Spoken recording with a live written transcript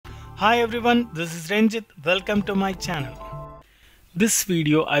Hi everyone, this is Ranjit. Welcome to my channel. This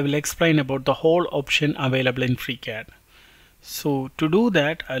video I will explain about the whole option available in FreeCAD. So to do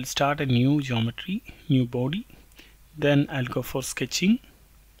that, I'll start a new geometry, new body. Then I'll go for sketching.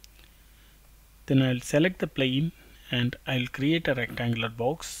 Then I'll select the plane and I'll create a rectangular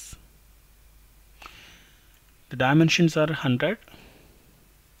box. The dimensions are 100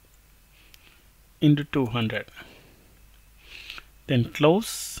 into 200. Then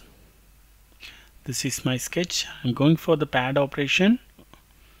close. This is my sketch. I'm going for the pad operation.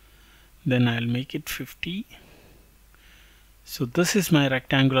 Then I'll make it 50. So this is my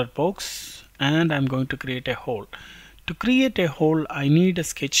rectangular box and I'm going to create a hole. To create a hole, I need a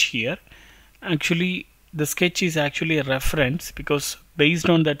sketch here. Actually, the sketch is actually a reference because based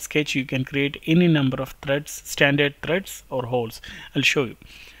on that sketch you can create any number of threads, standard threads or holes. I'll show you.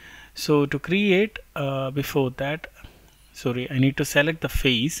 So to create, before that, I need to select the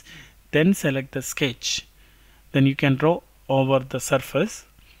face, then select the sketch. Then you can draw over the surface.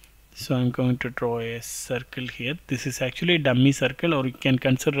 So I'm going to draw a circle here. This is actually a dummy circle, or you can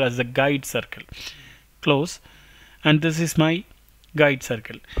consider as a guide circle. Close. And this is my guide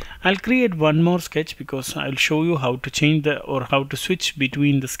circle. I'll create one more sketch because I'll show you how to change how to switch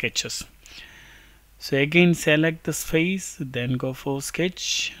between the sketches. So again select this face, then go for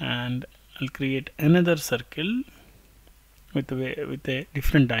sketch, and I'll create another circle with a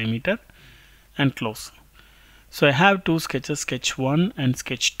different diameter and close. So I have two sketches, sketch 1 and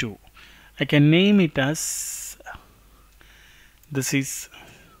sketch 2. I can name it as, this is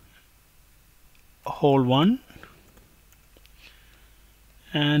hole 1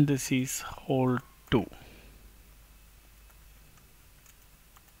 and this is hole 2.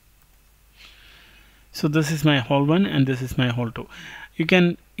 So this is my hole 1 and this is my hole 2. You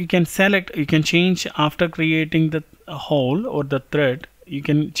can change after creating the hole or the thread. You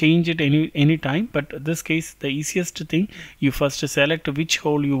can change it any time, but in this case the easiest thing, you first select which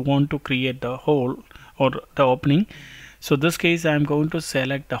hole you want to create the hole or the opening. So this case I am going to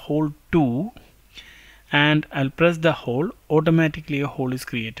select the hole 2 and I'll press the hole. Automatically a hole is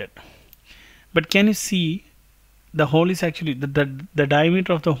created. But can you see the hole is actually the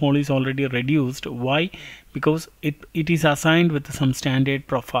diameter of the hole is already reduced. Why? Because it is assigned with some standard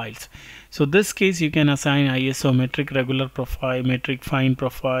profiles. So this case you can assign isometric regular profile, metric fine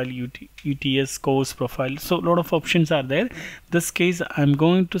profile, UTS coarse profile. So a lot of options are there. This case I'm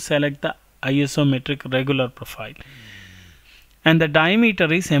going to select the isometric regular profile. And the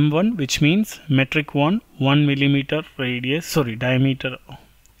diameter is M1, which means metric 1 millimeter radius, diameter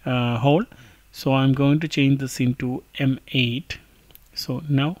hole. So I'm going to change this into M8. So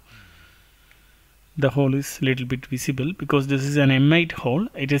now the hole is a little bit visible because this is an M8 hole.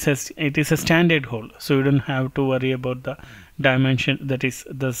 It is a standard hole, so you don't have to worry about the dimension, that is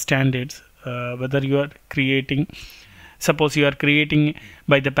the standards. Whether you are creating, suppose you are creating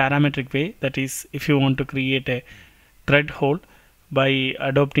by the parametric way, that is if you want to create a thread hole by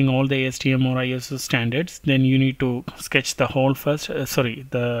adopting all the STM or ISO standards, then you need to sketch the hole first,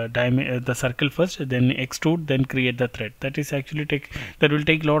 the circle first, then extrude, then create the thread. That is actually that will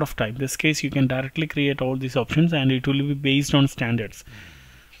take a lot of time. In this case you can directly create all these options and it will be based on standards.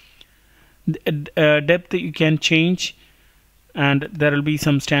 Depth you can change, and there will be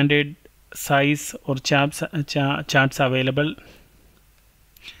some standard size or charts available.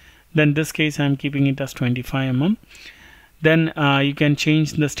 Then this case I am keeping it as 25 mm. Then you can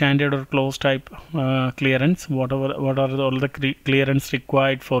change the standard or close type clearance, what are all the clearance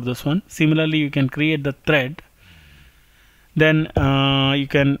required for this one. Similarly, you can create the thread. Then you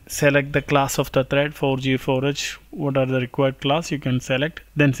can select the class of the thread, 4G, 4H, what are the required class you can select.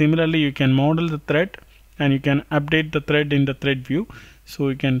 Then similarly, you can model the thread and you can update the thread in the thread view, so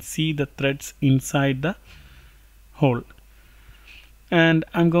you can see the threads inside the hole. And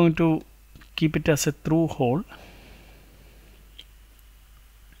I'm going to keep it as a through hole.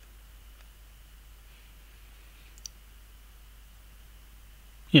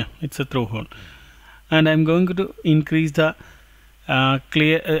 Yeah, it's a through hole, and I'm going to increase the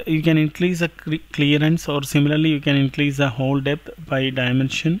you can increase the clearance, or similarly you can increase the hole depth by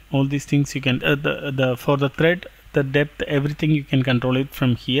dimension. All these things you can for the thread, the depth, everything you can control it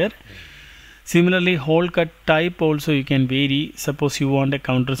from here. Similarly, hole cut type also you can vary. Suppose you want a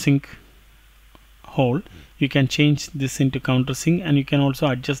countersunk hole, you can change this into countersink, and you can also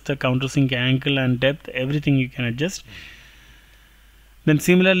adjust the countersink angle and depth, everything you can adjust. Then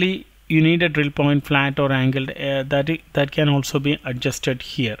similarly, you need a drill point, flat or angled, that can also be adjusted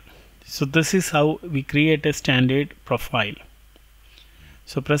here. So this is how we create a standard profile.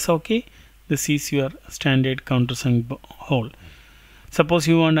 So press OK. This is your standard countersunk hole. Suppose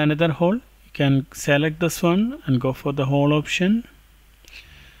you want another hole, you can select this one and go for the hole option.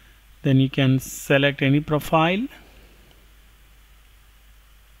 Then you can select any profile.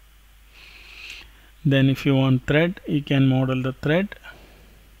 Then if you want thread, you can model the thread,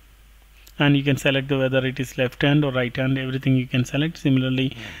 and you can select whether it is left hand or right hand, everything you can select.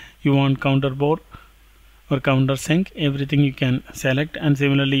 Similarly, you want Counterbore or Countersunk, everything you can select, and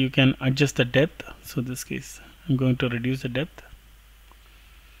similarly you can adjust the depth. So in this case I'm going to reduce the depth.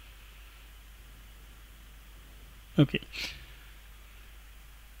 Okay,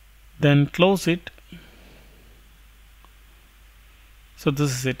 then close it. So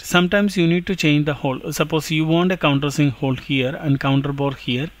this is it. Sometimes you need to change the hole. Suppose you want a countersink hole here and Counterbore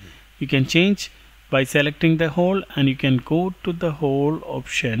here. You can change by selecting the hole, and you can go to the hole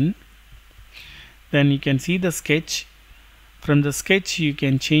option. Then you can see the sketch. From the sketch you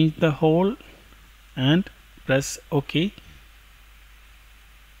can change the hole and press OK.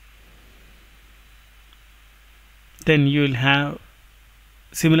 Then you will have,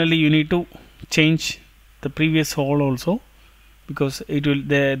 similarly you need to change the previous hole also, because it will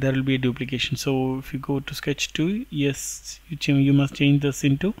there will be a duplication. So if you go to sketch 2, yes, you must change this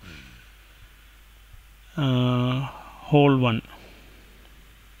into hole 1.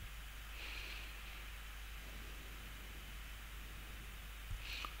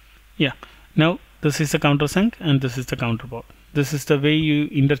 Yeah, now this is the countersunk and this is the Counterbore. This is the way you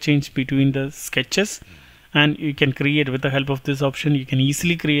interchange between the sketches, and you can create, with the help of this option, you can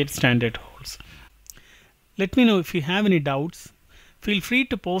easily create standard holes. Let me know if you have any doubts. Feel free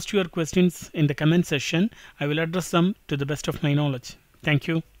to post your questions in the comment section. I will address them to the best of my knowledge. Thank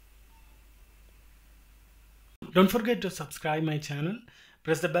you. Don't forget to subscribe my channel.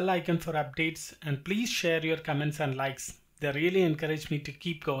 Press the bell icon for updates, and please share your comments and likes. They really encourage me to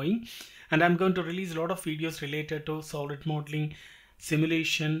keep going. And I'm going to release a lot of videos related to solid modeling,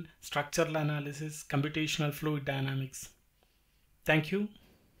 simulation, structural analysis, computational fluid dynamics. Thank you.